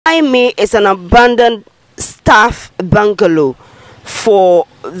Behind me is an abandoned staff bungalow for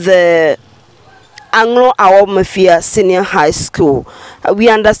the Anglo-Awomafia Senior High School. We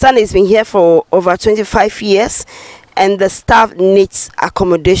understand it's been here for over 25 years and the staff needs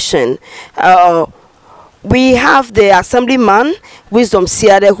accommodation. We have the assemblyman, Wisdom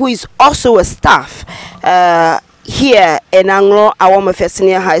Siade, who is also a staff here in Anglo-Awomafia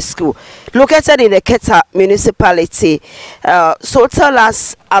Senior High School, located in the Keta municipality. So tell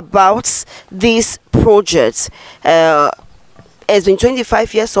us about these projects. It's been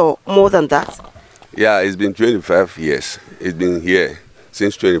 25 years or more than that? Yeah, it's been 25 years. It's been here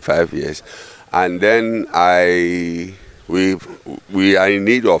since 25 years. And then we are in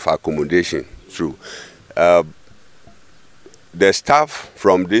need of accommodation too. The staff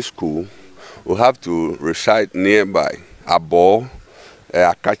from this school will have to reside nearby Abo,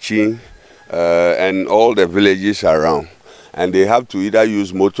 Akachi, and all the villages around. And they have to either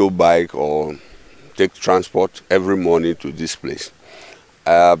use motorbike or take transport every morning to this place.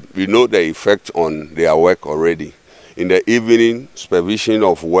 We know the effect on their work already. In the evening, supervision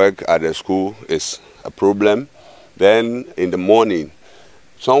of work at the school is a problem. Then in the morning,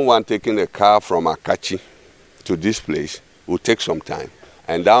 someone taking a car from Akachi to this place will take some time.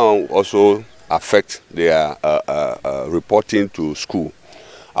 And that will also affect their reporting to school.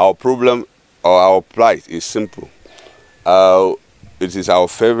 Our problem or our plight is simple. It is our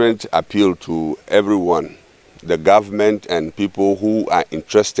fervent appeal to everyone, the government and people who are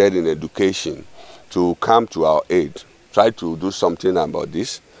interested in education, to come to our aid. Try to do something about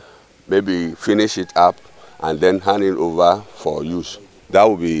this, maybe finish it up and then hand it over for use. That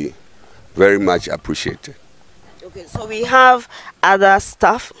would be very much appreciated. Okay, so we have other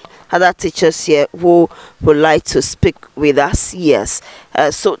staff, other teachers here who would like to speak with us. Yes.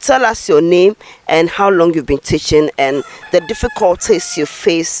 So tell us your name and how long you've been teaching and the difficulties you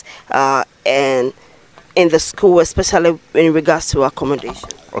face and in the school, especially in regards to accommodation.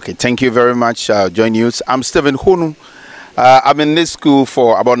 Okay, thank you very much, Joy News. I'm Stephen Honu. I'm in this school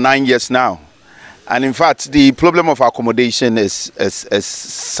for about 9 years now. And in fact, the problem of accommodation is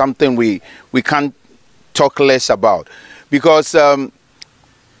something we can't talk less about. Because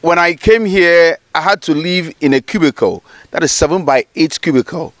when I came here, I had to live in a cubicle, that is 7 by 8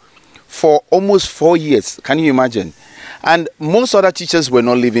 cubicle, for almost 4 years. Can you imagine? And most other teachers were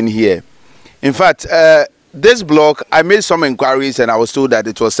not living here. In fact, this block, I made some inquiries and I was told that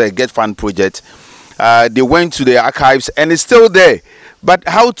it was a Get Fund project. They went to the archives and it's still there. But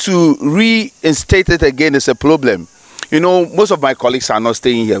how to reinstate it again is a problem. You know, most of my colleagues are not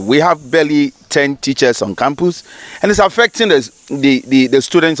staying here. We have barely 10 teachers on campus and it's affecting the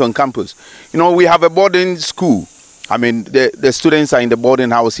students on campus. You know, we have a boarding school. I mean, the students are in the boarding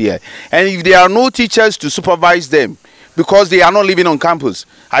house here. And if there are no teachers to supervise them, because they are not living on campus,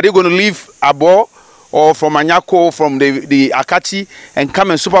 are they going to leave Abo or from Anyaseco, from the Akachi, and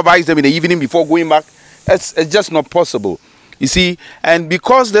come and supervise them in the evening before going back? It's just not possible, you see. And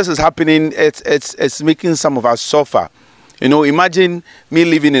because this is happening, it's making some of us suffer. You know, imagine me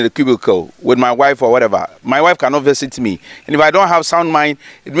living in a cubicle with my wife or whatever. My wife cannot visit me, and if I don't have sound mind,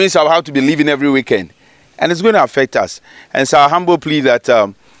 it means I'll have to be leaving every weekend, and it's going to affect us. And so, our humble plea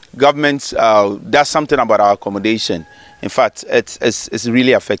that government does something about our accommodation. In fact, it's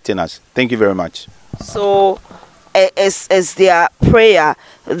really affecting us. Thank you very much. So, it's their prayer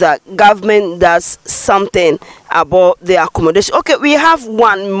that government does something about the accommodation. Okay, we have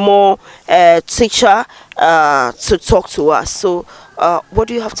one more teacher to talk to us. So, what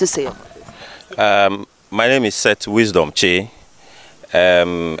do you have to say about it? My name is Seth Wisdom Che,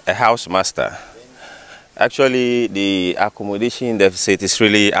 a housemaster. Actually, the accommodation deficit is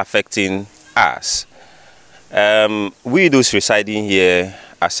really affecting us. We those residing here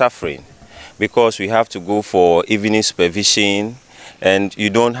are suffering because we have to go for evening supervision and you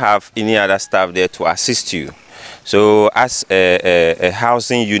don't have any other staff there to assist you. So as a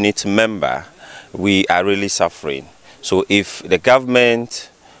housing unit member, we are really suffering. So if the government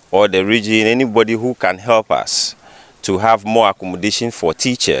or the region, anybody who can help us to have more accommodation for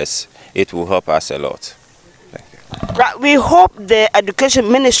teachers, it will help us a lot. Right, we hope the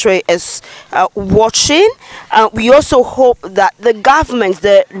Education Ministry is watching. We also hope that the government,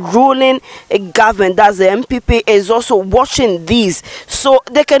 the ruling government, that's the MPP, is also watching these so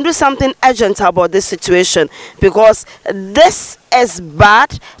they can do something urgent about this situation, because this is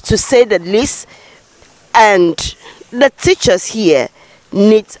bad to say the least, and the teachers here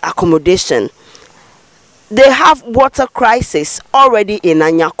need accommodation. They have water crisis already in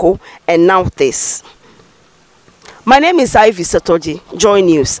Anyaseco, and now this. My name is Ivy Satoji, Joy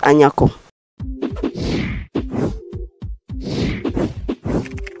News, Anyaseco.